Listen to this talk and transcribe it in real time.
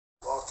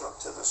Welcome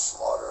to the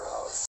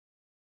Slaughterhouse.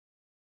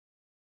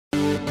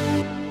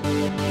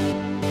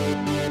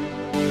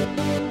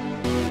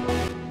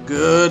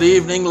 Good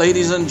evening,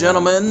 ladies and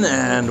gentlemen,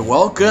 and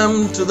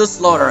welcome to the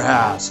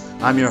Slaughterhouse.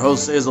 I'm your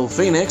host, Sgt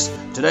Phoenix.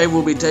 Today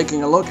we'll be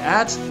taking a look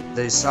at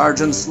the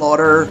Sgt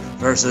Slaughter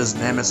vs.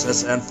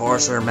 Nemesis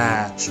Enforcer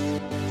match,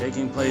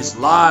 taking place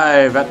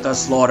live at the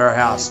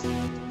Slaughterhouse.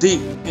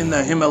 Deep in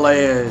the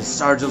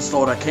Himalayas, Sgt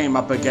Slaughter came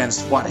up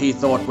against what he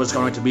thought was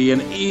going to be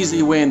an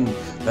easy win,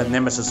 but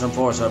Nemesis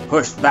Enforcer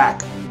pushed back.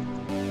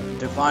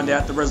 To find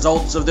out the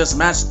results of this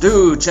match,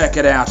 do check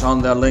it out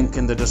on the link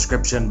in the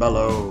description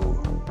below.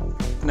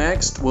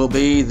 Next will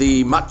be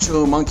the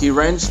Macho-Monkey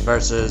Wrench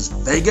versus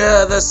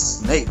Vega the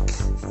Snake.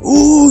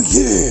 Ooh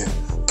yeah!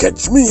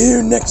 Catch me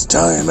here next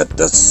time at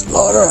the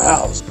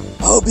Slaughterhouse.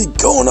 I'll be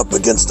going up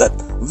against that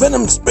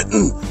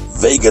venom-spitting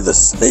Vega the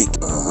Snake.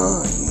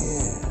 Yeah.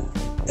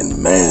 And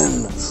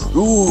man,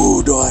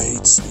 ooh, do I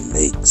hate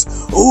snakes.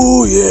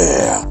 Ooh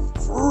yeah!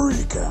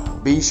 Freak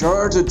out. Be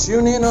sure to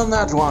tune in on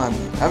that one.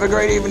 Have a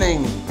great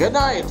evening. Good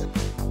night.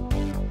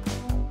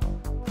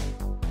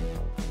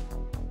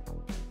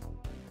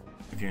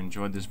 If you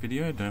enjoyed this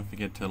video, don't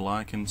forget to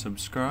like and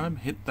subscribe,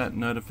 hit that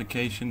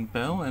notification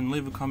bell, and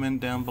leave a comment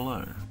down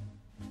below.